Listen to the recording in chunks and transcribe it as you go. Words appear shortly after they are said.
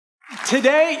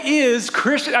Today is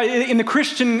in the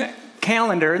Christian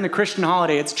calendar, in the Christian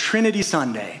holiday, it's Trinity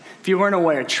Sunday. If you weren't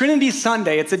aware, Trinity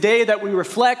Sunday, it's a day that we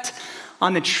reflect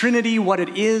on the Trinity, what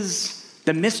it is,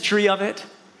 the mystery of it.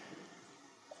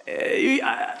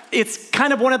 It's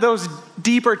kind of one of those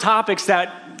deeper topics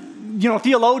that,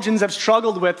 theologians have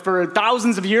struggled with for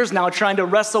thousands of years now, trying to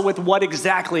wrestle with what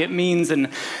exactly it means and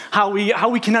how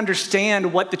we can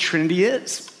understand what the Trinity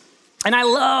is. And I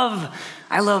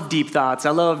love deep thoughts.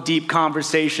 I love deep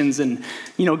conversations and,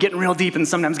 getting real deep and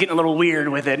sometimes getting a little weird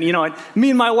with it. Me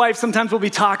and my wife sometimes will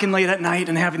be talking late at night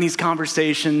and having these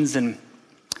conversations and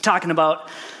talking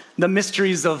about the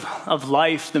mysteries of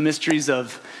life, the mysteries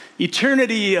of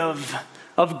eternity, of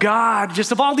God,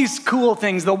 just of all these cool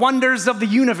things, the wonders of the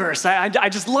universe. I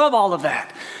just love all of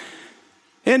that.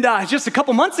 And just a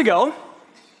couple months ago,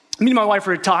 me and my wife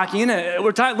were talking,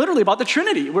 literally about the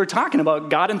Trinity. We're talking about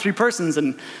God in three persons,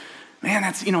 and man,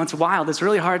 that's, it's wild. It's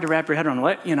really hard to wrap your head around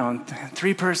what,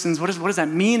 three persons, what does that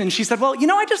mean? And she said, well,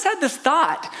 I just had this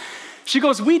thought. She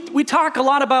goes, we talk a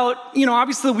lot about,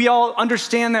 obviously we all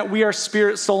understand that we are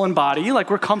spirit, soul, and body.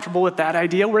 Like, we're comfortable with that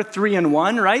idea. We're three in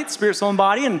one, right? Spirit, soul, and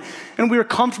body. And we're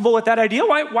comfortable with that idea.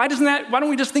 Why don't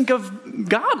we just think of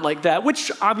God like that?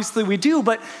 Which obviously we do.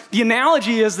 But the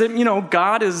analogy is that,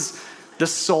 God is the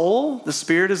soul, the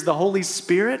spirit is the Holy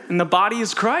Spirit, and the body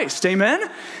is Christ. Amen?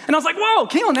 And I was like, whoa,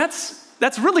 Kaylin,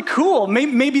 that's really cool.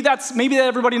 Maybe that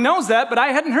everybody knows that, but I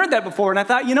hadn't heard that before. And I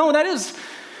thought,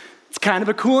 it's kind of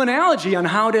a cool analogy on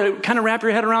how to kind of wrap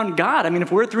your head around God. I mean,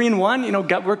 if we're three in one,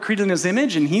 God, we're created in his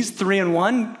image, and he's three in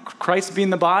one, Christ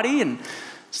being the body, and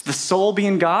the soul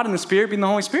being God, and the spirit being the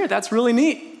Holy Spirit. That's really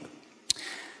neat.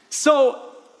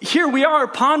 So here we are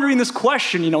pondering this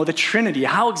question, the Trinity.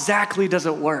 How exactly does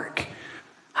it work?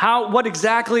 What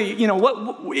exactly,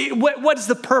 what is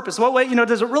the purpose?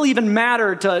 Does it really even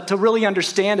matter to really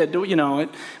understand it?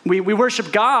 We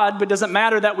worship God, but does it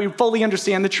matter that we fully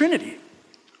understand the Trinity?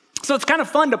 So it's kind of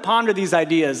fun to ponder these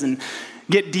ideas and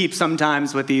get deep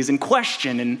sometimes with these and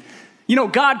question. And,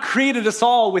 God created us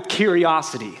all with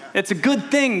curiosity. It's a good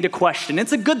thing to question.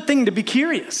 It's a good thing to be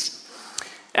curious.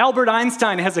 Albert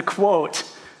Einstein has a quote.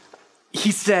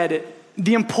 He said,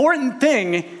 "The important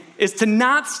thing is to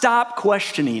not stop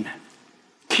questioning.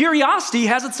 Curiosity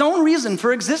has its own reason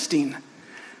for existing.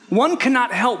 One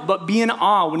cannot help but be in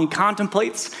awe when he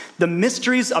contemplates the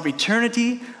mysteries of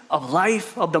eternity, of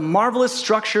life, of the marvelous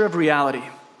structure of reality.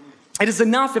 It is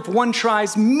enough if one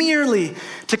tries merely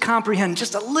to comprehend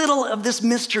just a little of this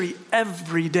mystery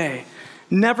every day.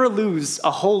 Never lose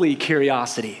a holy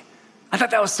curiosity." I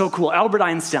thought that was so cool. Albert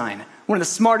Einstein, one of the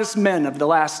smartest men of the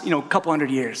last, couple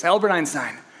hundred years. Albert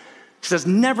Einstein says,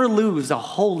 never lose a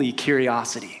holy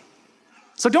curiosity.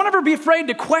 So don't ever be afraid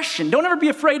to question. Don't ever be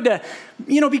afraid to,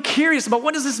 be curious about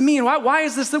what does this mean? Why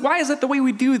is it the way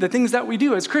we do the things that we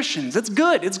do as Christians? It's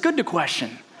good. It's good to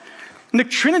question. And the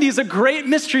Trinity is a great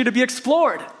mystery to be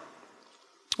explored.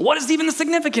 What is even the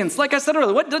significance? Like I said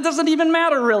earlier, what does it even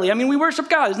matter really? I mean, we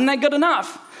worship God. Isn't that good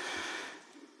enough?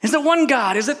 Is it one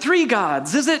God? Is it three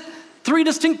gods? Is it three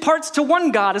distinct parts to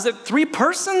one God? Is it three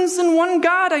persons in one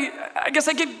God? I guess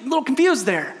I get a little confused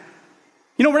there.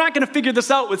 We're not going to figure this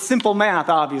out with simple math,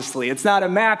 obviously. It's not a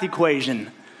math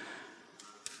equation.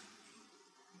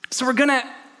 So we're going to,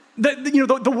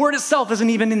 the word itself isn't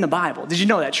even in the Bible. Did you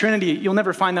know that? Trinity, you'll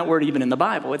never find that word even in the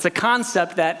Bible. It's a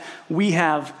concept that we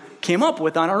have came up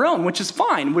with on our own, which is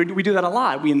fine. We do that a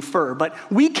lot. We infer. But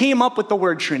we came up with the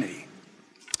word Trinity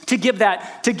to give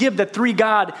the three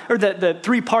God, or the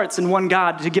three parts in one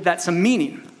God, to give that some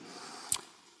meaning.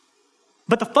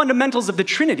 But the fundamentals of the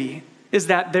Trinity is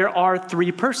that there are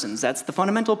three persons. That's the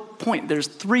fundamental point. There's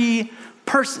three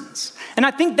persons. And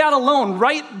I think that alone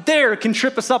right there can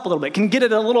trip us up a little bit, can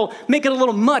make it a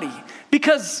little muddy.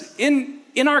 Because in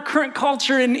our current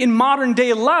culture, in modern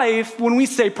day life, when we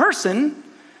say person,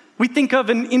 we think of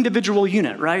an individual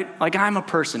unit, right? Like, I'm a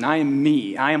person, I am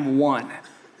me, I am one.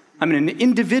 I'm an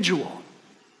individual.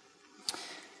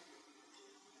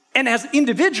 And as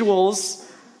individuals,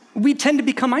 we tend to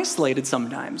become isolated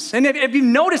sometimes. And if you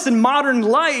notice in modern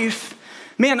life,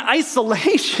 man,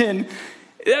 isolation,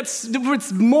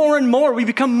 it's more and more. We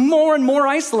become more and more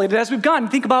isolated as we've gone.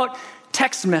 Think about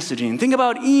text messaging. Think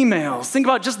about emails. Think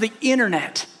about just the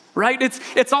internet, right?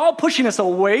 It's all pushing us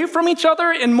away from each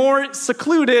other and more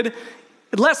secluded,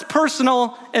 less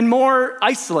personal, and more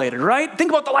isolated, right?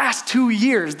 Think about the last 2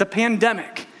 years, the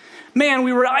pandemic. Man,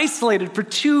 we were isolated for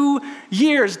 2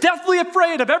 years, deathly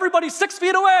afraid of everybody 6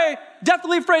 feet away,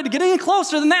 deathly afraid to get any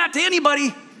closer than that to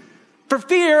anybody for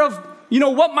fear of,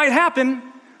 what might happen.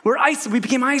 We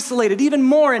became isolated even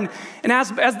more, and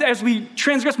as we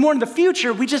transgress more into the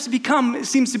future, we just become, it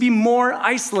seems to be more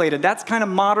isolated. That's kind of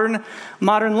modern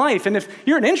life. And if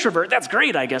you're an introvert, that's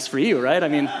great, I guess, for you, right? I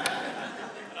mean,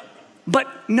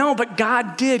 but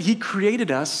God did. He created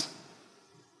us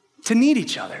to need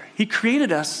each other. He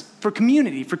created us for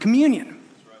community, for communion.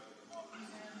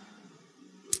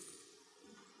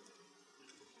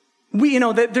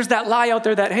 There's that lie out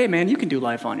there that, hey, man, you can do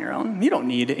life on your own. You don't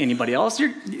need anybody else.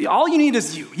 All you need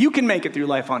is you. You can make it through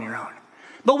life on your own.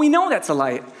 But we know that's a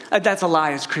lie. That's a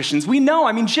lie as Christians. We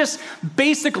know, just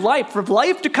basic life. For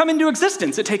life to come into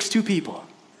existence, it takes two people,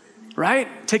 right?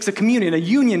 It takes a communion, a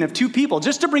union of two people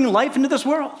just to bring life into this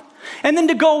world. And then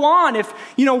to go on, if,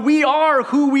 we are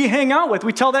who we hang out with.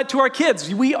 We tell that to our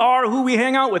kids. We are who we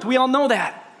hang out with. We all know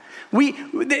that.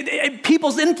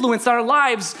 People's influence in our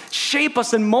lives shape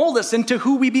us and mold us into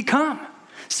who we become.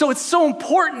 So it's so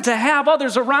important to have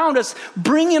others around us,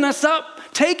 bringing us up,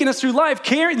 taking us through life,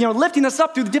 lifting us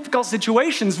up through the difficult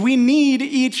situations. We need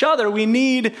each other. We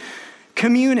need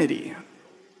community.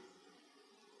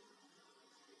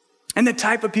 And the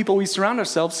type of people we surround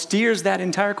ourselves steers that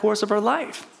entire course of our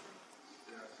life.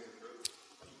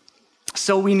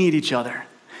 So we need each other.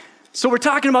 So we're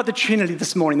talking about the Trinity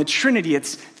this morning. The Trinity,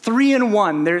 it's 3 in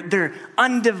 1. They're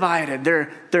undivided.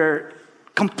 They're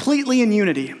completely in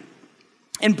unity.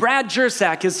 And Brad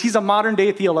Jersak, he's a modern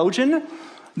day theologian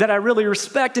that I really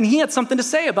respect, and he had something to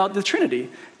say about the Trinity.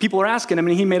 People were asking him,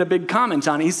 and he made a big comment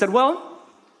on it. He said, well,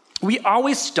 we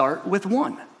always start with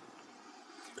one.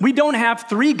 We don't have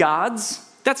 3 gods.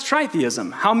 That's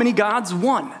tritheism. How many gods?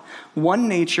 1. One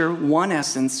nature, one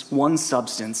essence, one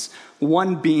substance,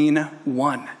 one being,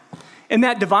 one. And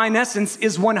that divine essence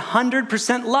is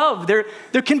 100% love. There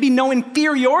can be no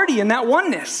inferiority in that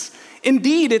oneness.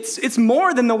 Indeed, it's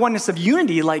more than the oneness of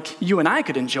unity like you and I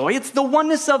could enjoy. It's the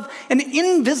oneness of an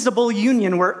invisible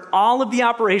union where all of the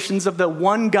operations of the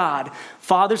one God,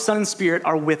 Father, Son, and Spirit,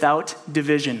 are without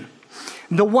division.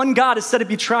 The one God is said to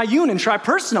be triune and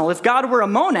tripersonal. If God were a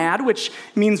monad, which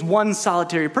means one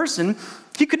solitary person,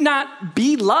 he could not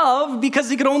be love because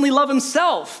he could only love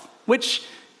himself, which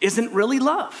isn't really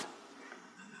love.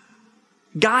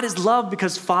 God is love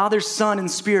because Father, Son,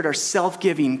 and Spirit are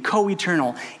self-giving,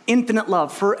 co-eternal, infinite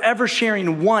love, forever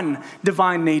sharing one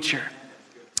divine nature.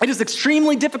 It is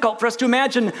extremely difficult for us to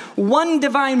imagine one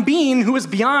divine being who is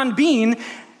beyond being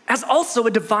as also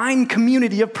a divine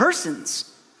community of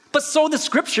persons. But so the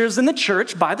scriptures and the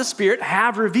church, by the Spirit,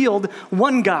 have revealed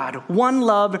one God, one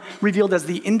love, revealed as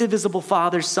the indivisible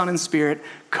Father, Son, and Spirit,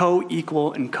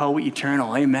 co-equal and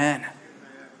co-eternal. Amen.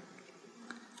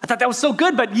 I thought that was so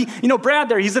good, but Brad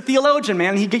there, he's a theologian,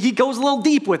 man. He goes a little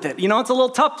deep with it. It's a little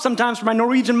tough sometimes for my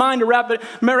Norwegian mind to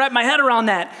wrap my head around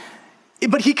that.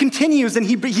 But he continues and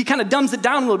he kind of dumbs it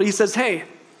down a little bit. He says,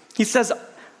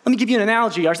 let me give you an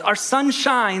analogy. Our sun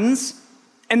shines,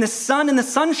 and the sun and the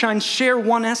sunshine share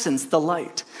one essence, the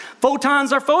light.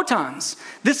 Photons are photons.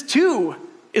 This too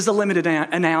is a limited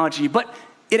analogy, but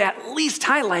it at least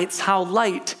highlights how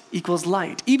light equals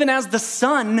light, even as the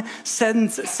sun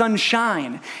sends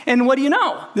sunshine. And what do you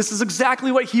know? This is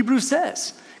exactly what Hebrews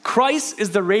says. Christ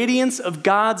is the radiance of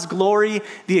God's glory,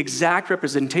 the exact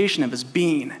representation of his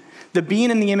being. The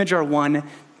being and the image are one.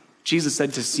 Jesus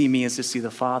said, to see me is to see the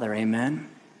Father. Amen.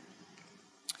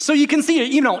 So you can see,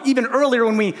 even earlier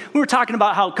when we were talking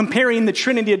about how comparing the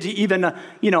Trinity to even,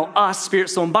 us, spirit,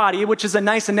 soul, and body, which is a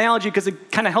nice analogy because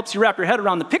it kind of helps you wrap your head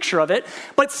around the picture of it.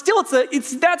 But still,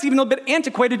 that's even a little bit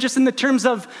antiquated just in the terms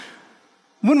of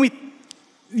when we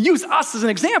use us as an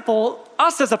example,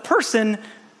 us as a person,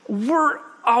 we're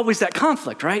always at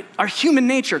conflict, right? Our human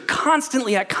nature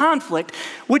constantly at conflict,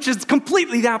 which is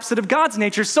completely the opposite of God's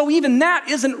nature. So even that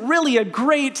isn't really a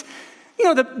great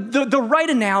the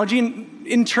right analogy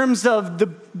in terms of the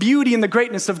beauty and the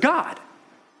greatness of God.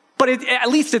 But at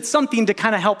least it's something to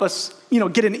kind of help us,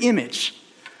 get an image.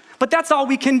 But that's all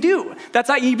we can do. That's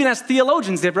how, even as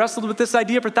theologians, they've wrestled with this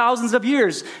idea for thousands of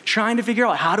years, trying to figure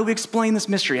out how do we explain this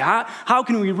mystery? How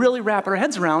can we really wrap our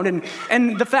heads around?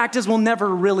 And the fact is we'll never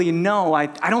really know. I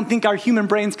don't think our human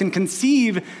brains can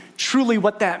conceive truly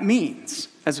what that means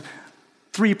as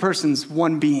 3 persons,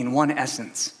 one being, one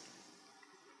essence.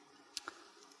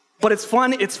 But it's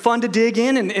fun to dig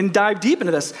in and dive deep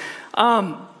into this.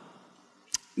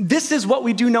 This is what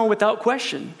we do know without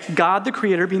question. God, the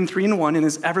creator, being 3 in 1 in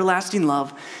his everlasting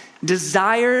love,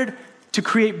 desired to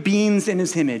create beings in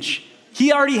his image.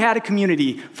 He already had a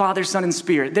community, Father, Son, and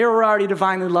Spirit. They were already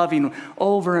divinely loving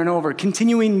over and over,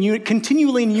 continually in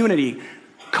unity,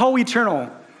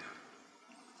 co-eternal.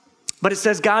 But it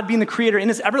says, God being the creator in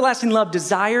his everlasting love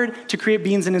desired to create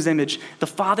beings in his image. The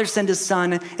Father sent his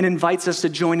Son and invites us to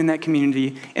join in that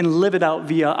community and live it out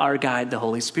via our guide, the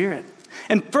Holy Spirit.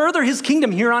 And further his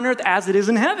kingdom here on earth as it is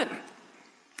in heaven.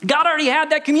 God already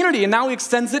had that community and now he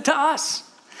extends it to us.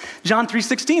 John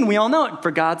 3:16, we all know it.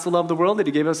 For God so loved the world that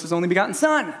he gave us his only begotten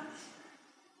Son.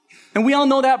 And we all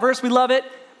know that verse, we love it,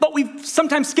 but we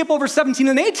sometimes skip over 17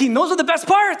 and 18. Those are the best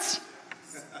parts.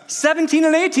 17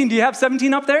 and 18, do you have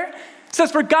 17 up there? It says,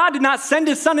 for God did not send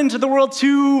his Son into the world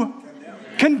to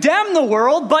condemn the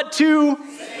world, but to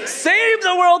save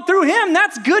the world through him.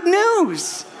 That's good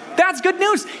news. That's good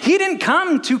news. He didn't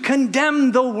come to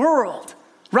condemn the world,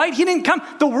 right? He didn't come.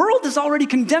 The world is already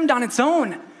condemned on its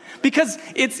own because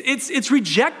it's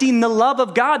rejecting the love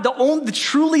of God, the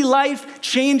truly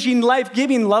life-changing,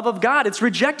 life-giving love of God. It's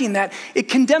rejecting that. It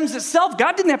condemns itself.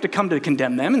 God didn't have to come to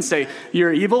condemn them and say,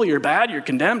 you're evil, you're bad, you're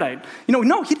condemned.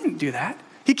 No, he didn't do that.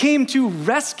 He came to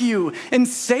rescue and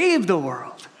save the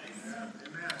world.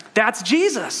 That's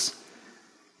Jesus.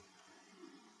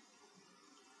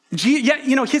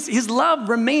 His love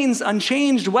remains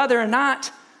unchanged whether or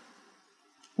not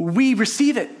we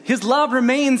receive it. His love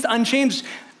remains unchanged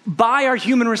by our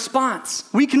human response.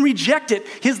 We can reject it.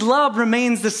 His love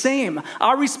remains the same.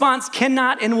 Our response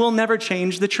cannot and will never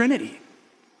change the Trinity.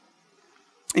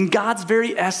 In God's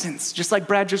very essence, just like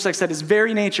Brad Juszek said, his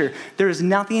very nature, there is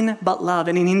nothing but love.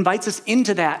 And he invites us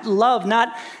into that love,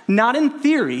 not in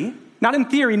theory, not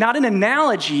in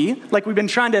analogy, like we've been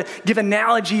trying to give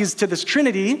analogies to this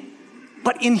Trinity,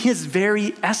 but in his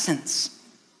very essence.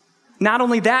 Not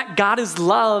only that, God is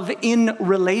love in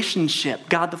relationship.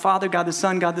 God the Father, God the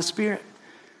Son, God the Spirit.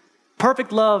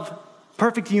 Perfect love,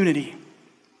 perfect unity.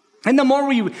 And the more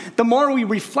we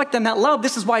reflect on that love,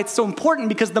 this is why it's so important,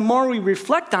 because the more we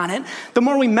reflect on it, the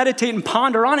more we meditate and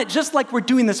ponder on it, just like we're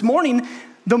doing this morning,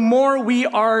 the more we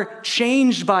are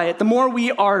changed by it, the more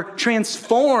we are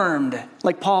transformed,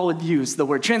 like Paul would use the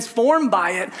word, transformed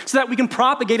by it, so that we can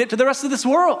propagate it to the rest of this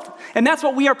world. And that's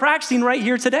what we are practicing right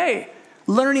here today,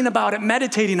 learning about it,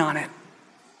 meditating on it.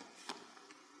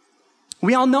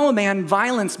 We all know, man,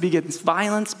 violence begets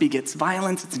violence begets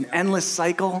violence. It's an endless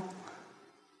cycle.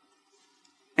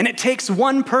 And it takes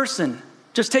one person,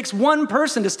 just takes one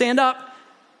person to stand up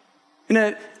in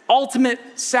an ultimate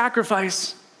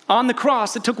sacrifice on the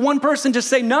cross. It took one person to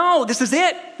say, no, this is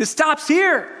it. This stops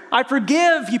here. I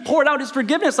forgive. He poured out his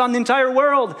forgiveness on the entire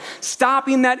world,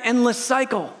 stopping that endless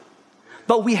cycle.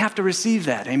 But we have to receive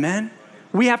that, amen?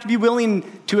 We have to be willing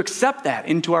to accept that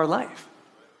into our life.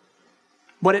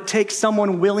 But it takes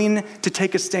someone willing to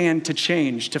take a stand, to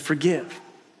change, to forgive.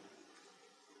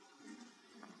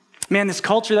 Man, this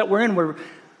culture that we're in,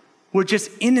 we're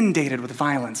just inundated with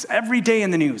violence. Every day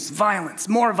in the news, violence,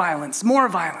 more violence, more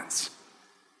violence.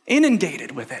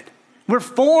 Inundated with it. We're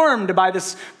formed by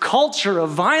this culture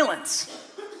of violence.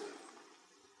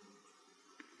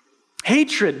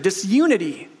 Hatred,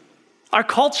 disunity. Our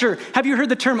culture, have you heard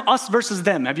the term us versus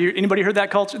them? Anybody heard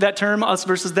that term, us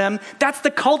versus them? That's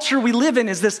the culture we live in,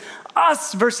 is this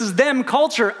us versus them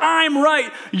culture. I'm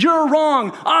right, you're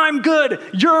wrong, I'm good,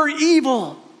 you're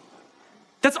evil.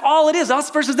 That's all it is, us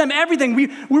versus them, everything. We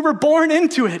were born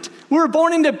into it. We were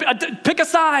born into pick a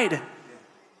side.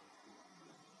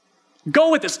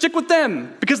 Go with it, stick with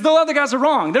them, because the other guys are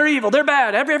wrong. They're evil, they're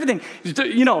bad, everything.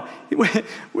 You know,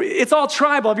 it's all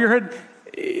tribal. Have you heard?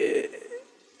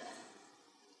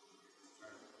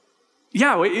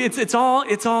 Yeah, it's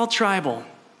all tribal.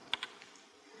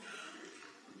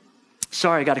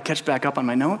 Sorry, I got to catch back up on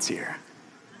my notes here.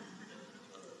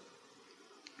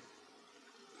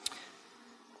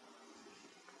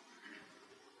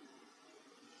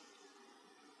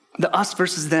 The us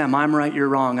versus them, I'm right, you're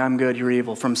wrong, I'm good, you're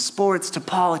evil. From sports to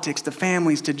politics to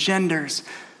families to genders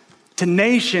to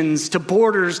nations to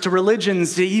borders to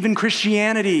religions to even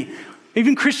Christianity.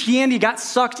 Even Christianity got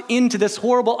sucked into this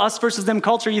horrible us versus them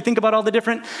culture. You think about all the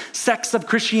different sects of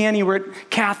Christianity, where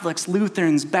Catholics,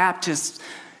 Lutherans, Baptists,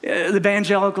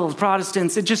 evangelicals,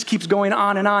 Protestants, it just keeps going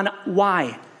on and on.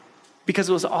 Why? Because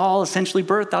it was all essentially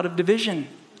birthed out of division.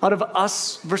 Out of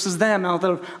us versus them, out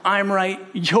of I'm right,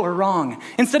 you're wrong.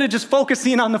 Instead of just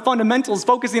focusing on the fundamentals,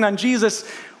 focusing on Jesus,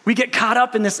 we get caught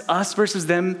up in this us versus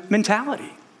them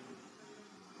mentality.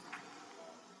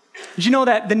 Did you know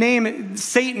that the name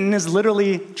Satan is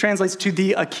literally translates to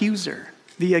the accuser?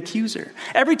 The accuser.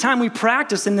 Every time we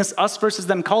practice in this us versus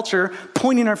them culture,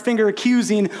 pointing our finger,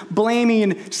 accusing,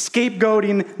 blaming,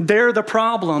 scapegoating, they're the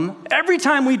problem. Every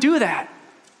time we do that,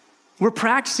 we're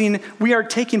practicing, we are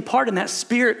taking part in that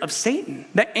spirit of Satan,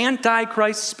 the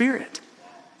Antichrist spirit.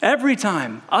 Every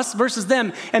time, us versus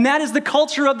them. And that is the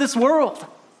culture of this world.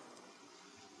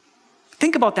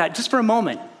 Think about that just for a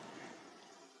moment.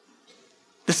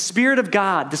 The Spirit of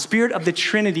God, the Spirit of the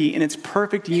Trinity in its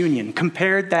perfect union,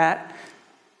 compared that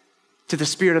to the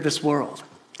spirit of this world.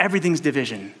 Everything's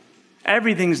division.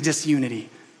 Everything's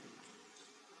disunity.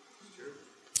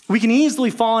 We can easily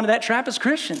fall into that trap as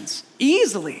Christians.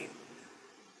 Easily.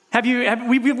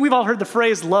 We've all heard the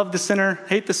phrase, love the sinner,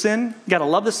 hate the sin. You gotta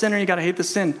love the sinner, you gotta hate the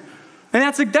sin.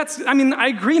 And I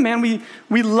agree, man.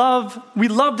 We love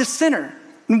the sinner.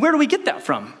 And where do we get that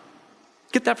from?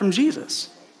 Get that from Jesus.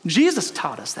 Jesus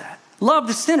taught us that. Love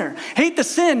the sinner, hate the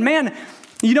sin, man.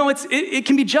 It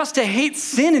can be just to hate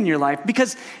sin in your life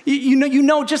because you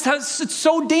know just how it's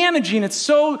so damaging. It's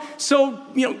so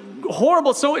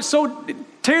horrible. It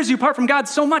tears you apart from God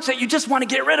so much that you just want to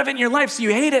get rid of it in your life, so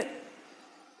you hate it.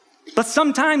 But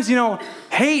sometimes,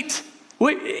 hate.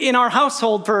 In our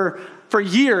household for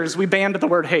years, we banned the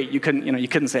word hate. You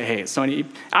couldn't say hate. So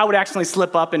I would accidentally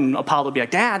slip up, and Apollo would be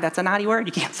like, "Dad, that's a naughty word.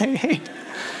 You can't say hate."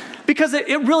 Because it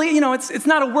really, it's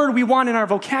not a word we want in our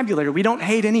vocabulary. We don't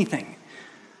hate anything.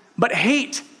 But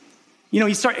hate,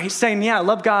 you start saying, yeah,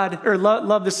 love God, or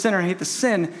love the sinner, hate the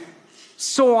sin.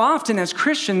 So often as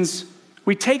Christians,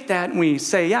 we take that and we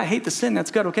say, yeah, I hate the sin.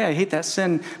 That's good. Okay, I hate that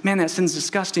sin. Man, that sin's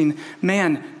disgusting.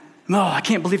 Man, I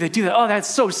can't believe they do that. Oh, that's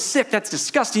so sick. That's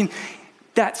disgusting.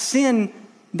 That sin,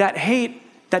 that hate,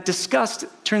 that disgust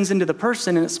turns into the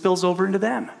person and it spills over into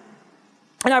them.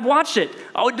 And I've watched it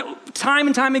time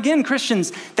and time again,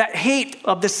 Christians, that hate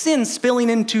of the sin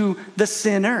spilling into the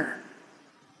sinner.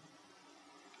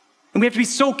 And we have to be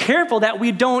so careful that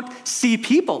we don't see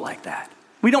people like that.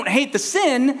 We don't hate the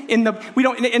sin and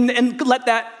let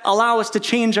that allow us to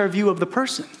change our view of the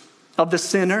person, of the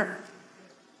sinner.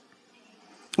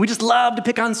 We just love to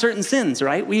pick on certain sins,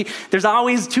 right? There's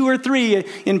always 2 or 3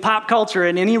 in pop culture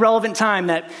at any relevant time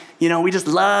that, we just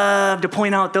love to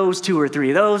point out those 2 or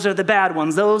 3. Those are the bad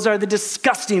ones. Those are the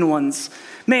disgusting ones.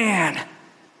 Man,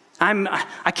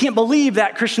 I can't believe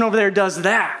that Christian over there does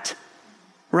that,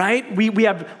 right? We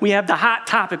have the hot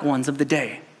topic ones of the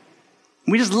day.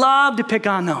 We just love to pick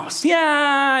on those. Yeah,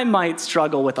 I might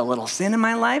struggle with a little sin in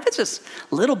my life. It's just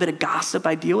a little bit of gossip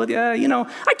I deal with. Yeah,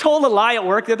 I told a lie at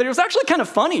work the other day. It was actually kind of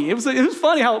funny. It was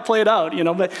funny how it played out,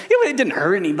 but it didn't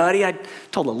hurt anybody. I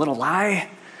told a little lie.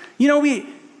 We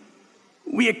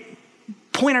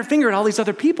point our finger at all these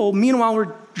other people. Meanwhile,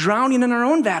 we're drowning in our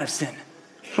own vat of sin.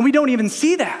 And we don't even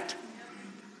see that.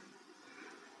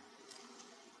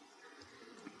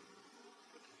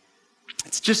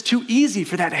 It's just too easy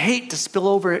for that hate to spill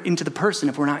over into the person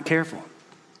if we're not careful.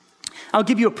 I'll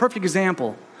give you a perfect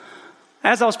example.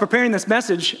 As I was preparing this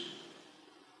message,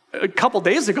 a couple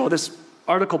days ago, this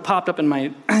article popped up in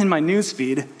my news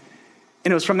feed,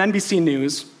 and it was from NBC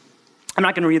News. I'm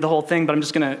not going to read the whole thing, but I'm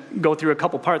just going to go through a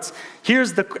couple parts.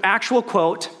 Here's the actual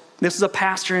quote. This is a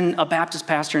Baptist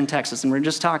pastor in Texas, and we're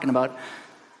just talking about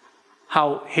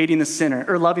how hating the sinner,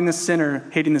 or loving the sinner,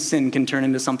 hating the sin can turn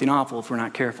into something awful if we're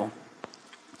not careful.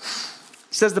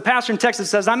 It says, the pastor in Texas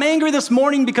says, "I'm angry this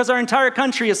morning because our entire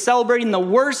country is celebrating the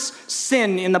worst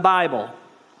sin in the Bible."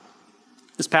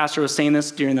 This pastor was saying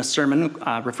this during the sermon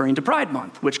referring to Pride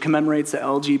Month, which commemorates the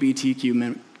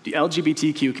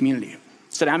LGBTQ community. He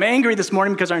said, "I'm angry this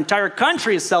morning because our entire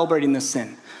country is celebrating this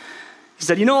sin." He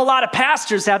said, a lot of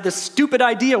pastors have this stupid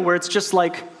idea where it's just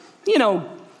like,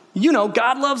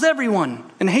 God loves everyone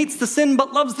and hates the sin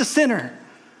but loves the sinner.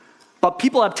 But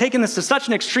people have taken this to such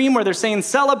an extreme where they're saying,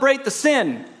 celebrate the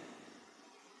sin.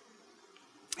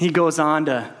 He goes on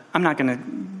to, I'm not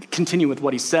going to continue with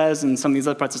what he says and some of these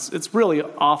other parts. It's really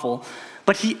awful.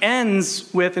 But he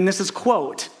ends with, and this is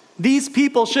quote, "These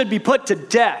people should be put to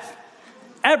death.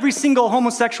 Every single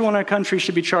homosexual in our country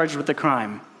should be charged with the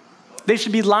crime. They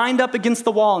should be lined up against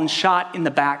the wall and shot in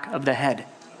the back of the head."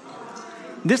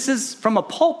 This is from a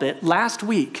pulpit last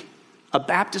week, a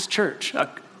Baptist church, a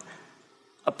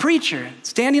preacher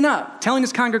standing up, telling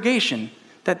his congregation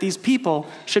that these people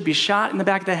should be shot in the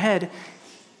back of the head.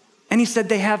 And he said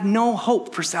they have no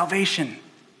hope for salvation.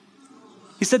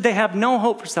 He said they have no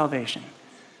hope for salvation.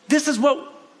 This is what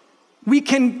we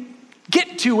can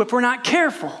get to if we're not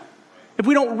careful. If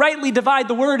we don't rightly divide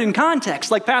the word in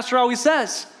context, like Pastor always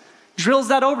says, drills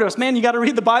that over to us. Man, you got to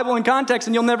read the Bible in context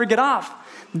and you'll never get off.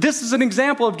 This is an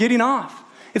example of getting off.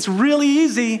 It's really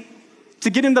easy to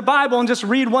get in the Bible and just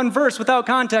read one verse without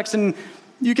context, and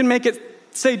you can make it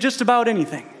say just about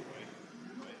anything.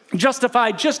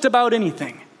 Justify just about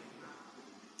anything.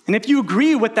 And if you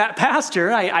agree with that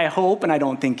pastor, I hope, and I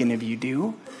don't think any of you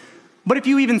do, but if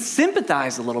you even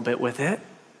sympathize a little bit with it,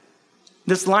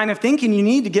 this line of thinking, you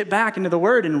need to get back into the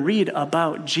Word and read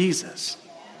about Jesus.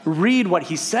 Read what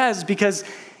he says, because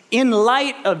in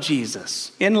light of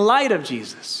Jesus,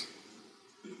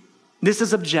 This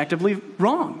is objectively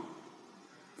wrong.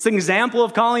 It's an example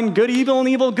of calling good evil and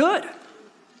evil good.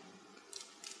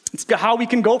 It's how we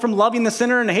can go from loving the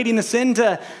sinner and hating the sin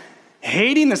to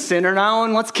hating the sinner now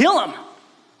and let's kill him.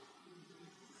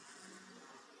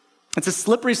 It's a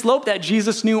slippery slope that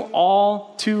Jesus knew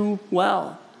all too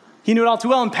well. He knew it all too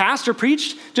well. And Pastor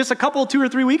preached just 2 or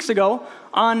 3 weeks ago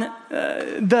on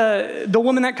the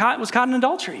woman that was caught in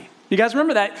adultery. You guys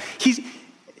remember that?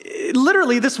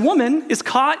 Literally, this woman is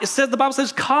caught, the Bible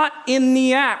says, caught in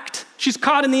the act. She's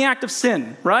caught in the act of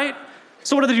sin, right?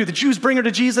 So what do? The Jews bring her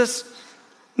to Jesus,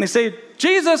 and they say,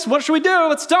 Jesus, what should we do?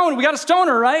 Let's stone her. We got to stone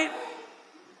her, right?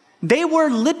 They were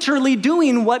literally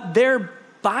doing what their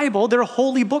Bible, their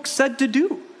holy book said to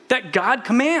do, that God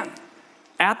commanded.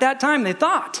 At that time, they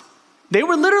thought. They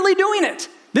were literally doing it.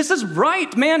 This is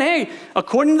right, man. Hey,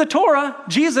 according to the Torah,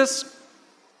 Jesus,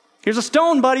 here's a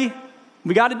stone, buddy.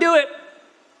 We got to do it.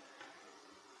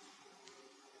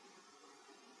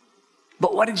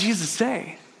 But what did Jesus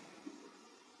say?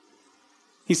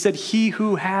 He said, he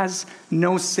who has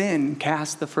no sin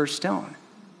cast the first stone.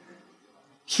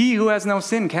 He who has no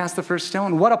sin cast the first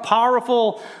stone. What a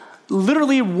powerful,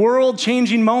 literally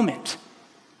world-changing moment.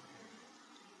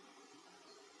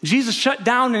 Jesus shut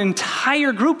down an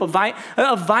entire group of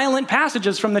violent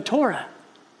passages from the Torah.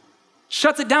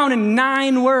 Shuts it down in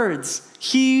 9 words.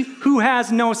 He who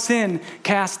has no sin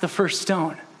cast the first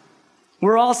stone.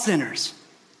 We're all sinners.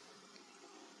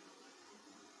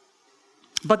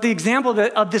 But the example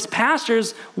of this pastor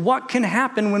is what can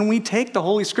happen when we take the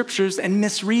Holy Scriptures and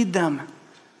misread them.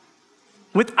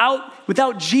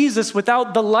 Without Jesus,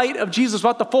 without the light of Jesus,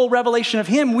 without the full revelation of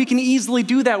him, we can easily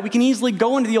do that. We can easily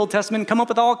go into the Old Testament and come up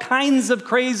with all kinds of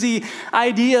crazy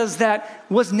ideas that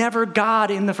was never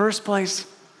God in the first place.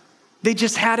 They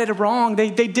just had it wrong. They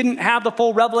didn't have the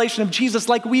full revelation of Jesus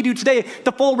like we do today,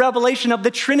 the full revelation of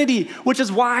the Trinity, which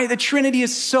is why the Trinity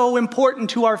is so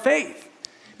important to our faith,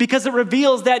 because it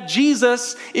reveals that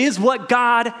Jesus is what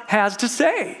God has to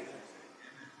say.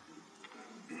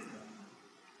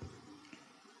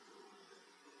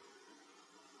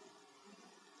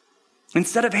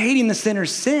 Instead of hating the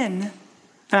sinner's sin,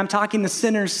 and I'm talking the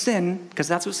sinner's sin because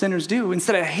that's what sinners do,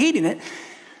 instead of hating it,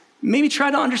 maybe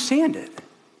try to understand it.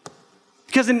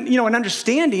 Because in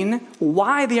understanding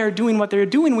why they are doing what they're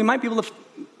doing, we might be able to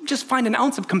just find an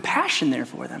ounce of compassion there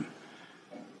for them.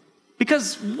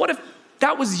 Because what if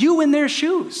that was you in their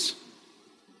shoes?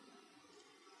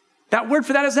 That word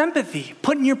for that is empathy,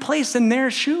 putting your place in their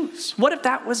shoes. What if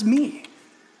that was me?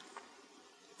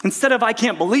 Instead of, I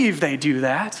can't believe they do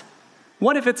that,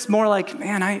 what if it's more like,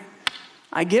 man,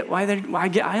 I get why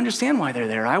I understand why they're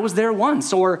there. I was there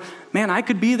once, or man, I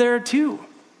could be there too.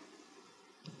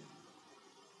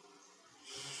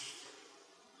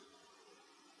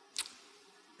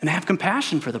 And have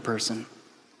compassion for the person.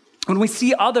 When we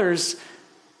see others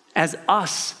as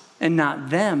us and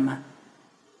not them,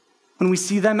 when we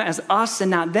see them as us and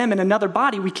not them in another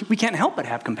body, we can't help but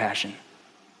have compassion.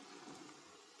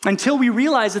 Until we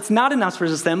realize it's not an us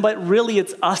versus them, but really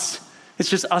it's us. It's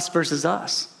just us versus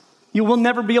us. You will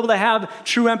never be able to have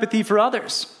true empathy for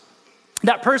others.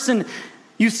 That person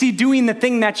you see doing the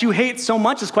thing that you hate so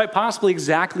much is quite possibly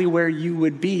exactly where you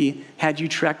would be had you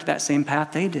trekked that same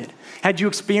path they did, had you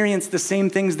experienced the same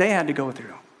things they had to go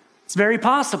through. It's very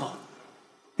possible.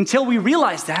 Until we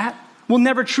realize that, we'll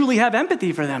never truly have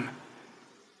empathy for them.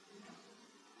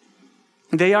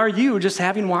 They are you just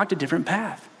having walked a different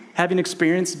path, having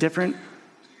experienced different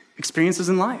experiences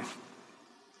in life.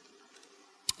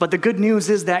 But the good news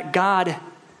is that God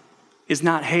is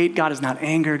not hate, God is not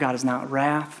anger, God is not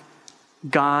wrath.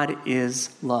 God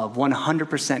is love,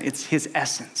 100%. It's his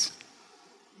essence.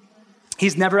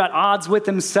 He's never at odds with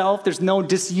himself. There's no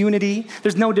disunity.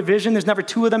 There's no division. There's never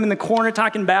 2 of them in the corner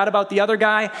talking bad about the other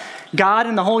guy. God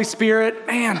and the Holy Spirit,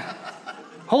 man,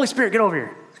 Holy Spirit, get over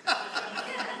here.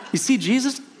 You see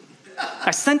Jesus? I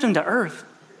sent him to earth.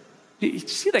 You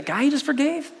see that guy he just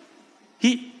forgave?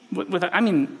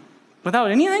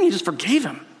 Without anything, he just forgave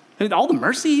him. All the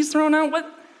mercy he's thrown out,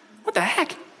 what the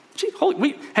heck?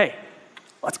 Hey,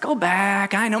 let's go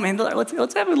back. I know, man,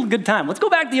 let's have a little good time. Let's go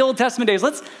back to the Old Testament days.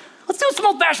 Let's do some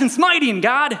old-fashioned smiting,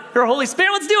 God, or Holy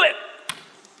Spirit. Let's do it.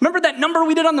 Remember that number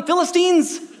we did on the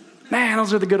Philistines? Man,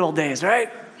 those are the good old days, right?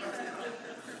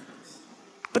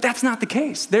 But that's not the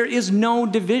case. There is no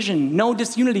division, no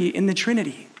disunity in the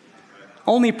Trinity.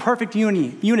 Only perfect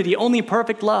unity, only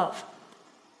perfect love.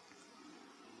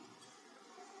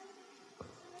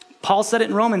 Paul said it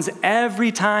in Romans,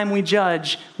 every time we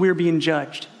judge, we're being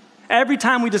judged. Every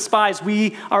time we despise,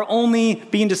 we are only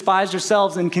being despised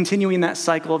ourselves and continuing that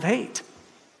cycle of hate.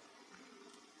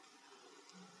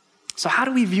 So how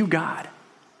do we view God?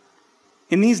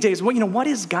 In these days, what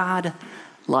is God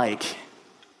like?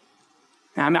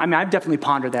 I've definitely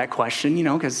pondered that question,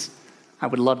 because I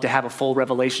would love to have a full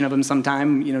revelation of him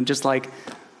sometime, just like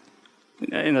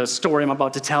in the story I'm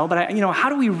about to tell. But, how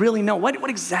do we really know? What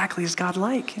exactly is God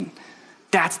like? And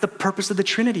that's the purpose of the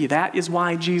Trinity. That is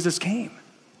why Jesus came.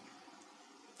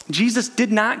 Jesus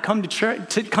did not come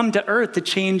to earth to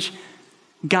change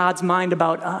God's mind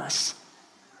about us.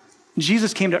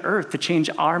 Jesus came to earth to change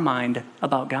our mind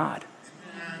about God.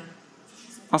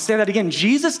 I'll say that again.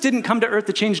 Jesus didn't come to earth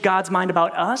to change God's mind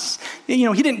about us. He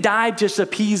didn't die just to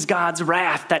appease God's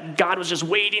wrath that God was just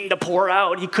waiting to pour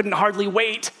out. He couldn't hardly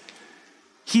wait.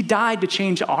 He died to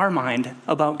change our mind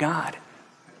about God.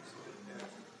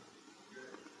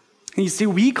 And you see,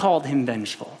 we called him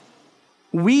vengeful.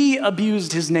 We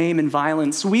abused his name in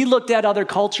violence. We looked at other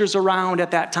cultures around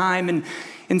at that time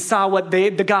and saw what the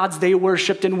gods they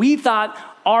worshiped, and we thought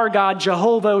our God,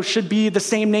 Jehovah, should be the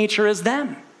same nature as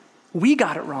them. We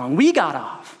got it wrong. We got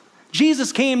off.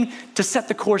 Jesus came to set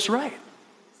the course right.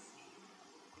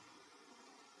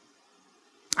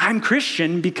 I'm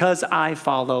Christian because I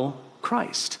follow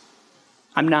Christ.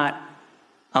 I'm not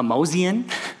a Mosian.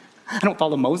 I don't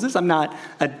follow Moses. I'm not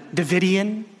a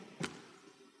Davidian.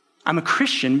 I'm a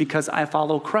Christian because I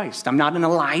follow Christ. I'm not an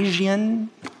Elijah.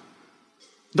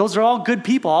 Those are all good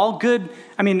people, all good,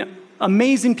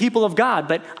 amazing people of God,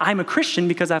 but I'm a Christian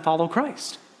because I follow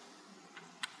Christ.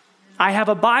 I have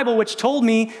a Bible which told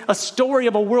me a story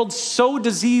of a world so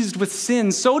diseased with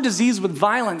sin, so diseased with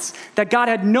violence, that God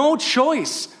had no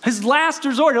choice. His last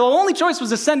resort, the only choice was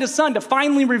to send his son to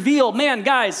finally reveal, man,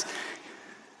 guys,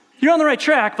 you're on the right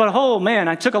track, but oh man,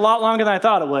 I took a lot longer than I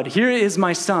thought it would. Here is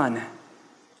my son,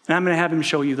 and I'm going to have him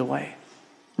show you the way.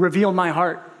 Reveal my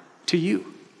heart to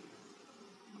you.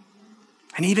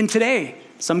 And even today,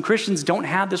 some Christians don't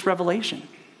have this revelation.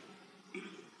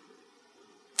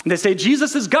 They say,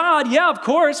 Jesus is God. Yeah, of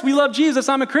course, we love Jesus.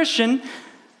 I'm a Christian.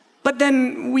 But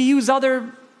then we use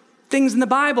other things in the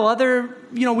Bible.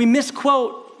 We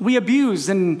misquote, we abuse,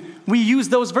 and we use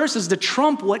those verses to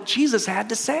trump what Jesus had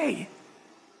to say.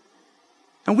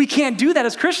 And we can't do that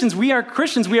as Christians. We are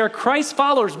Christians. We are Christ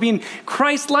followers, being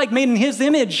Christ-like, made in his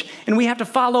image, and we have to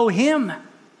follow him.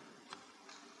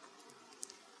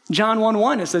 John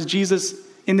 1:1, it says, Jesus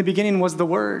in the beginning was the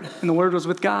Word, and the Word was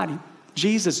with God.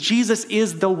 Jesus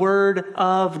is the Word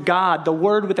of God, the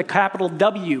Word with a capital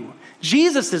W.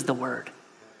 Jesus is the Word.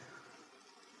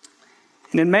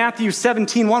 And in Matthew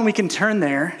 17:1, we can turn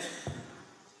there.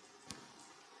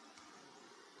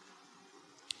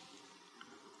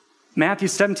 Matthew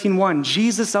 17:1,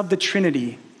 Jesus of the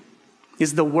Trinity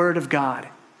is the Word of God.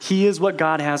 He is what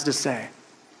God has to say.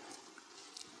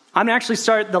 I'm going to actually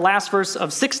start the last verse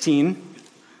of 16.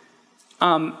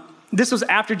 This was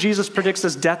after Jesus predicts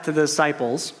his death to the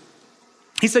disciples.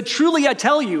 He said, truly I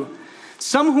tell you,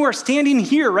 some who are standing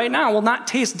here right now will not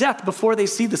taste death before they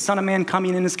see the Son of Man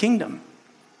coming in his kingdom.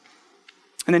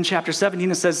 And then chapter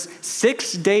 17, it says,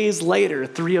 6 days later,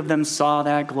 3 of them saw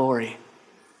that glory.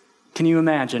 Can you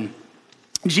imagine?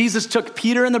 Jesus took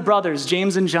Peter and the brothers,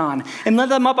 James and John, and led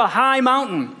them up a high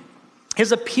mountain.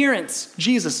 His appearance,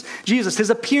 his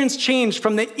appearance changed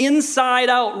from the inside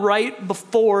out right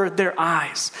before their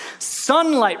eyes.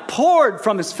 Sunlight poured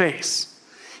from his face.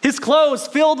 His clothes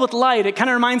filled with light. It kind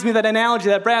of reminds me of that analogy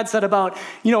that Brad said about,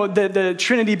 the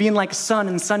Trinity being like sun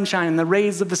and sunshine and the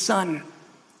rays of the sun.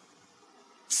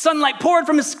 Sunlight poured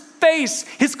from his face.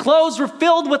 His clothes were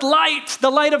filled with light, the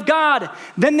light of God.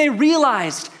 Then they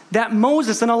realized that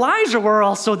Moses and Elijah were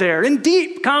also there in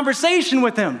deep conversation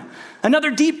with him.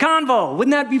 Another deep convo.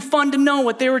 Wouldn't that be fun to know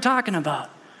what they were talking about?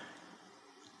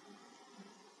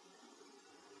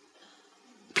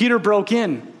 Peter broke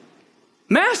in.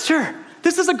 Master,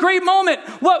 this is a great moment.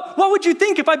 What would you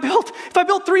think if I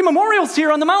built 3 memorials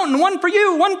here on the mountain? One for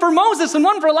you, one for Moses, and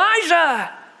one for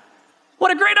Elijah.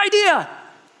 What a great idea.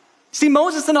 See,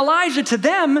 Moses and Elijah, to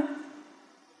them,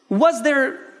 was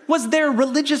their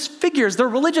religious figures, their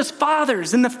religious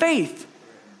fathers in the faith.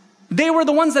 They were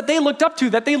the ones that they looked up to,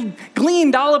 that they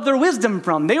gleaned all of their wisdom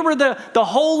from. They were the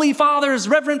holy fathers,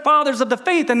 reverend fathers of the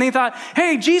faith, and they thought,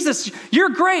 hey, Jesus, you're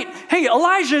great. Hey,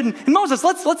 Elijah and Moses,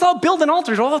 let's all build an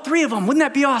altar to all 3 of them. Wouldn't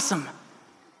that be awesome?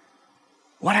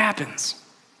 What happens?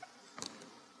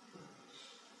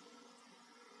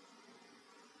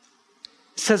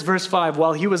 It says, verse 5,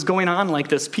 while he was going on like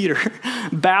this, Peter,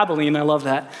 babbling, I love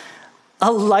that,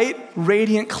 a light,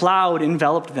 radiant cloud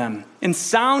enveloped them, and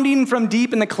sounding from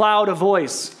deep in the cloud a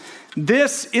voice,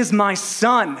 this is my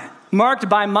son, marked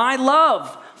by my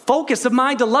love, focus of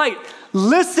my delight.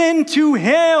 Listen to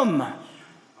him.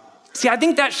 See, I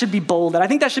think that should be bolded. I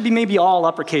think that should be maybe all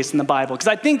uppercase in the Bible, because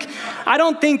I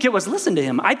don't think it was listen to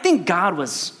him. I think God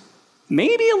was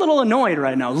maybe a little annoyed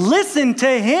right now. Listen to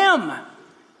him.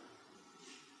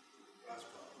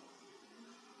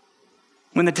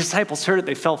 When the disciples heard it,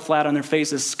 they fell flat on their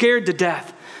faces, scared to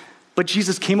death. But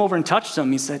Jesus came over and touched them.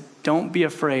 He said, don't be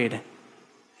afraid.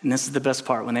 And this is the best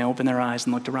part. When they opened their eyes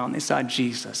and looked around, they saw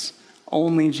Jesus,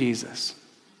 only Jesus.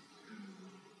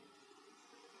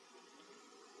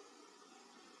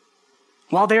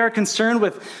 While they are concerned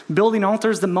with building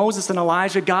altars to Moses and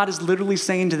Elijah, God is literally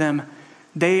saying to them,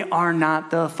 they are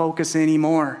not the focus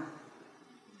anymore.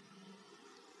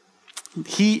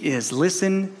 He is.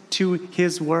 Listen to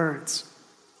his words.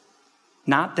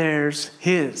 Not theirs,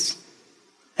 his.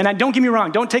 And don't get me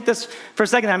wrong, don't take this for a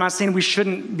second. I'm not saying we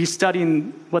shouldn't be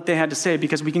studying what they had to say,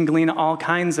 because we can glean all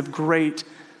kinds of great,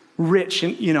 rich,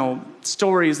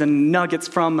 stories and nuggets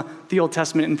from the Old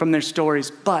Testament and from their stories,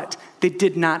 but they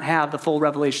did not have the full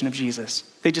revelation of Jesus.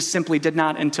 They just simply did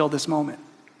not until this moment.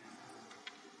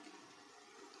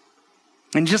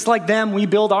 And just like them, we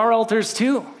build our altars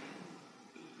too.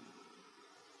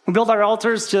 We build our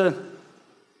altars to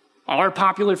our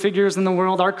popular figures in the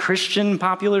world, our Christian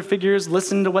popular figures,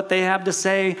 listen to what they have to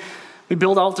say. We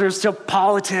build altars to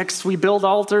politics. We build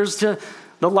altars to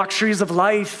the luxuries of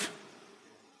life.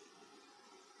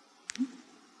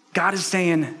 God is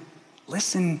saying,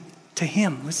 listen to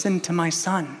him. Listen to my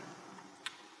son.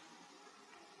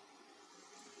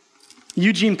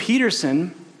 Eugene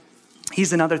Peterson,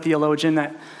 he's another theologian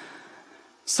that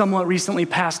somewhat recently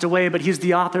passed away, but he's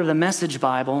the author of the Message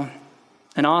Bible,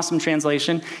 an awesome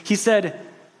translation. He said,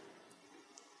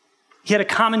 he had a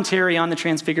commentary on the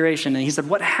Transfiguration, and he said,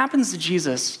 what happens to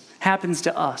Jesus happens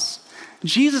to us.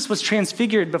 Jesus was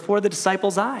transfigured before the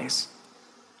disciples' eyes.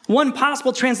 One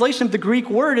possible translation of the Greek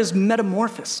word is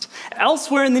metamorphosed.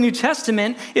 Elsewhere in the New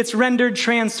Testament, it's rendered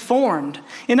transformed.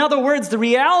 In other words, the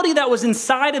reality that was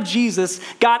inside of Jesus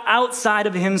got outside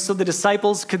of him so the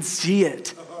disciples could see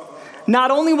it.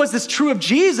 Not only was this true of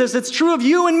Jesus, it's true of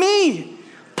you and me.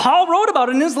 Paul wrote about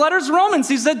it in his letters to Romans.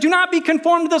 He said, do not be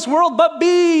conformed to this world, but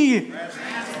be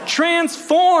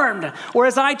transformed. Or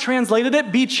as I translated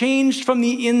it, be changed from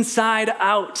the inside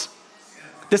out.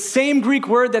 The same Greek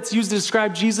word that's used to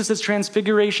describe Jesus'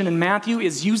 transfiguration in Matthew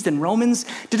is used in Romans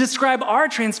to describe our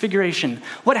transfiguration.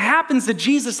 What happens to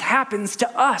Jesus happens to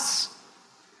us.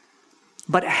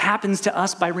 But it happens to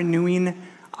us by renewing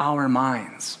our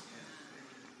minds.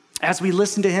 As we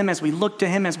listen to him, as we look to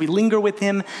him, as we linger with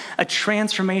him, a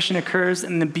transformation occurs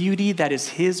and the beauty that is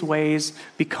his ways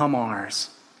become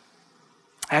ours.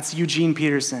 That's Eugene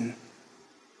Peterson.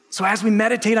 So as we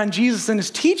meditate on Jesus and his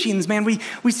teachings, man,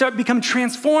 we start to become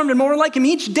transformed and more like him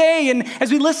each day. And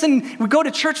as we listen, we go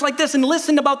to church like this and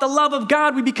listen about the love of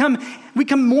God, we become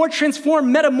more transformed,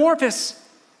 metamorphosed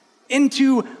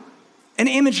into an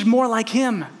image more like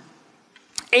him.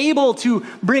 Able to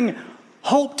bring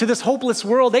hope to this hopeless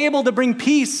world, able to bring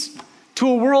peace to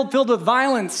a world filled with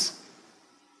violence,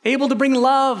 able to bring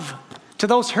love to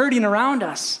those hurting around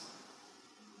us.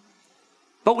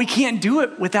 But we can't do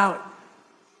it without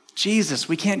Jesus.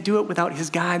 We can't do it without his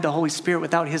guide, the Holy Spirit,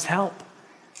 without his help.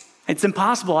 It's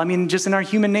impossible. I mean, just in our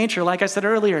human nature, like I said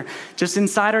earlier, just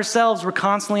inside ourselves, we're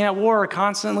constantly at war,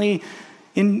 constantly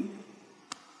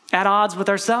at odds with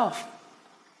ourselves.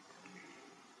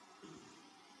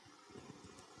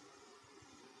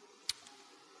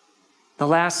 The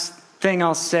last thing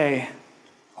I'll say,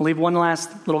 I'll leave one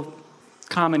last little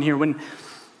comment here. When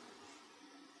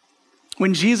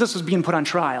Jesus was being put on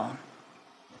trial,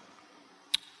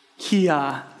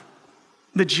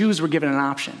 the Jews were given an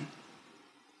option.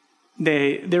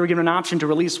 They were given an option to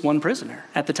release one prisoner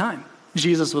at the time.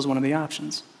 Jesus was one of the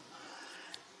options.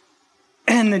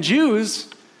 And the Jews,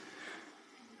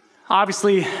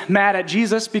 obviously mad at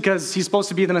Jesus because he's supposed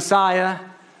to be the Messiah,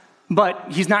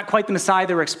 but he's not quite the Messiah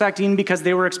they were expecting, because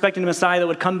they were expecting a Messiah that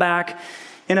would come back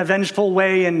in a vengeful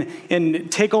way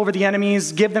and take over the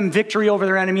enemies, give them victory over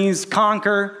their enemies,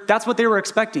 conquer. That's what they were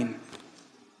expecting.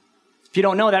 If you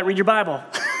don't know that, read your Bible.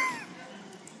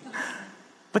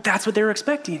 But that's what they were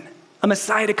expecting. A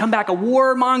Messiah to come back, a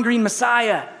warmongering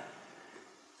Messiah.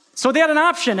 So they had an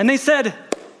option, and they said,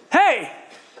 hey,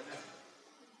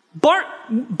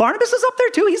 Barnabas is up there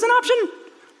too? He's an option?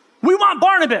 We want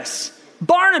Barnabas.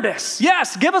 Barnabas,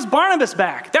 yes, give us Barnabas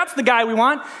back. That's the guy we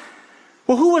want.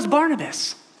 Well, who was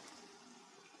Barnabas?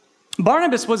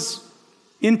 Barnabas was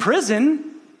in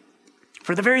prison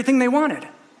for the very thing they wanted.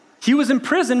 He was in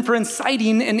prison for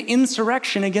inciting an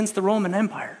insurrection against the Roman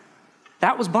Empire.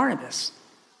 That was Barnabas.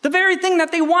 The very thing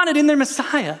that they wanted in their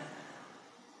Messiah.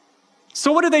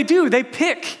 So what do? They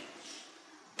pick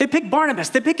They pick Barnabas.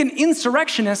 They pick an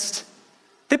insurrectionist.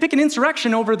 They pick an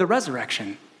insurrection over the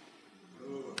resurrection.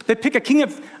 They pick a king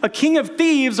of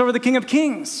thieves over the King of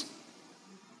Kings.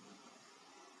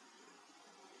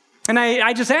 And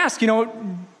I just ask,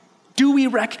 do we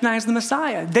recognize the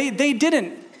Messiah? They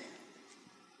didn't.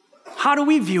 How do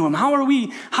we view him? How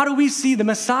do we see the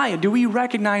Messiah? Do we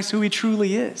recognize who he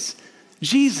truly is?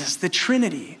 Jesus, the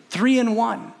Trinity, 3 in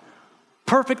 1,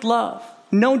 perfect love,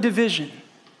 no division.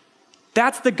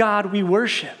 That's the God we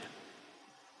worship.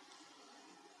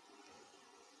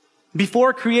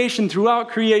 Before creation, throughout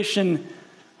creation,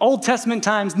 Old Testament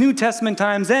times, New Testament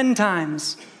times, end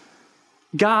times,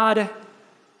 God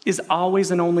is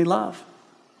always and only love.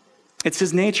 It's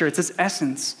his nature, it's his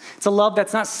essence. It's a love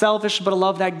that's not selfish, but a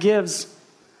love that gives.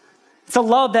 It's a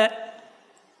love that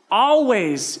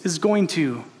always is going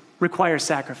to require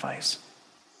sacrifice.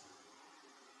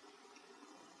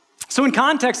 So in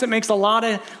context, it makes a lot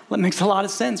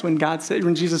of sense when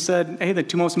Jesus said, hey, the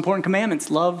 2 most important commandments,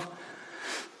 love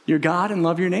your God and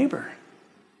love your neighbor.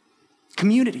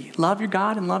 Community, love your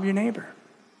God and love your neighbor.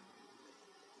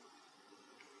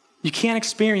 You can't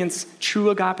experience true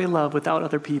agape love without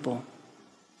other people.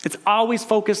 It's always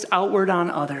focused outward on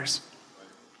others.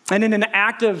 And in an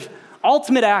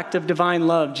ultimate act of divine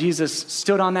love, Jesus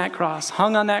stood on that cross,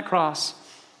 hung on that cross,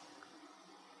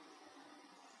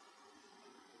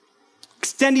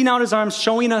 extending out his arms,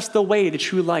 showing us the way to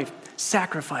true life,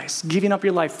 sacrifice, giving up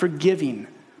your life, forgiving,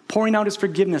 pouring out his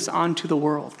forgiveness onto the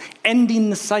world, ending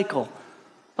the cycle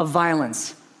of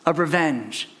violence, of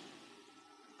revenge,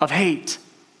 of hate,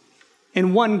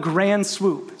 in one grand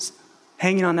swoop,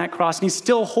 hanging on that cross. And he's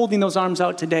still holding those arms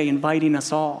out today, inviting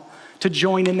us all to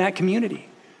join in that community,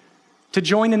 to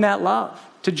join in that love,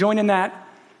 to join in that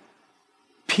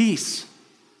peace.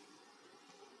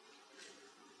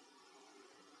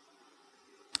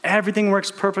 Everything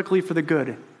works perfectly for the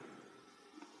good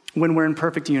when we're in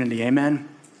perfect unity, amen?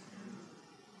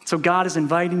 So God is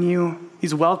inviting you,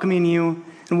 he's welcoming you,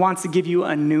 and wants to give you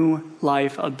a new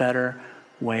life, a better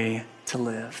way to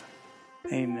live.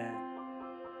 Amen.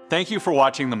 Thank you for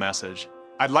watching the message.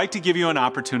 I'd like to give you an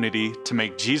opportunity to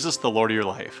make Jesus the Lord of your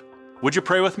life. Would you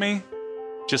pray with me?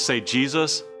 Just say,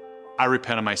 Jesus, I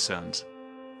repent of my sins.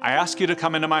 I ask you to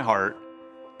come into my heart,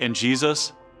 and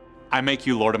Jesus, I make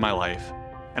you Lord of my life,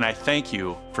 and I thank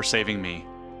you for saving me.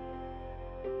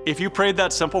 If you prayed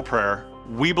that simple prayer,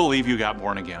 we believe you got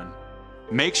born again.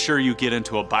 Make sure you get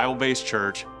into a Bible-based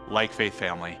church like Faith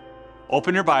Family.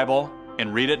 Open your Bible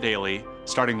and read it daily,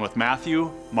 starting with Matthew,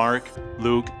 Mark,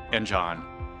 Luke, and John.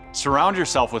 Surround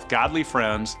yourself with godly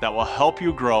friends that will help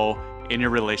you grow in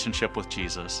your relationship with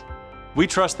Jesus. We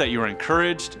trust that you are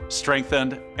encouraged,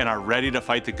 strengthened, and are ready to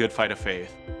fight the good fight of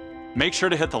faith. Make sure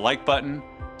to hit the like button,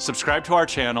 subscribe to our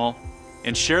channel,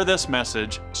 and share this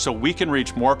message so we can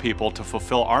reach more people to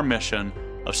fulfill our mission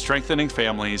of strengthening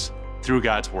families through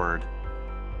God's Word.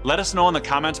 Let us know in the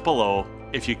comments below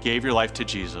if you gave your life to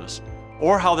Jesus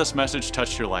or how this message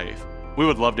touched your life. We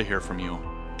would love to hear from you.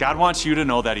 God wants you to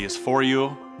know that He is for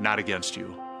you, not against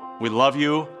you. We love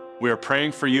you. We are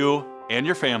praying for you and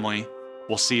your family.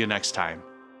 We'll see you next time.